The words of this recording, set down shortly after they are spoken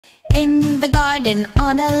In the garden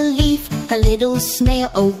on a leaf, a little snail,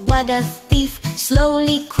 oh what a thief,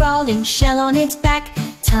 slowly crawling, shell on its back.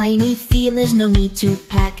 Tiny feelers, no need to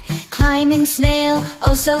pack. Climbing snail,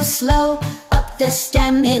 oh so slow, up the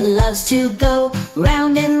stem it loves to go.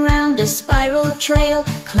 Round and round a spiral trail,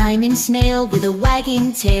 climbing snail with a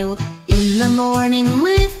wagging tail. In the morning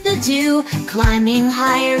with the dew, climbing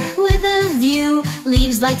higher with a view.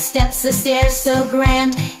 Leaves like steps, a stair so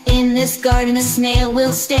grand. In this garden a snail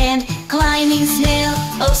will stand. Climbing snail,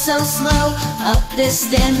 oh so slow, up the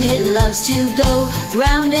stem it loves to go.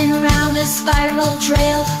 Round and round a spiral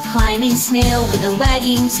trail, climbing snail with a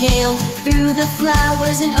wagging tail. Through the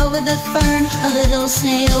flowers and over the fern, a little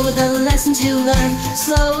snail with a lesson to learn.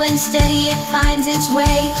 Slow and steady it finds its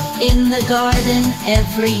way in the garden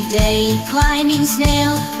every day. Climbing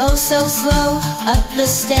snail, oh so slow, up the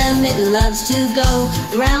stem it loves to go.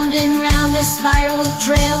 Round and round a spiral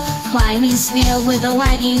trail, climbing snail with a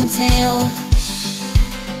wagging tail.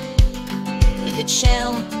 With its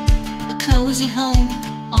shell, a cozy home,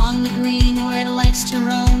 on the green where it likes to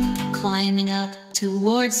roam. Climbing up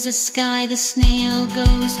towards the sky, the snail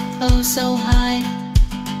goes oh so high.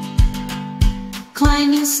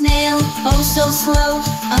 Climbing snail, oh so slow,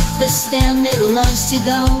 up the stem it loves to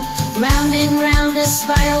go. Round and round a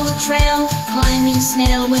spiral trail, climbing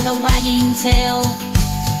snail with a wagging tail.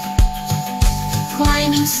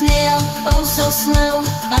 Climbing snail, oh so slow,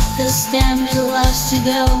 up the stem it loves to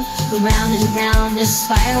go. Round and round a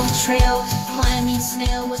spiral trail, climbing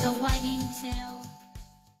snail with a wagging tail.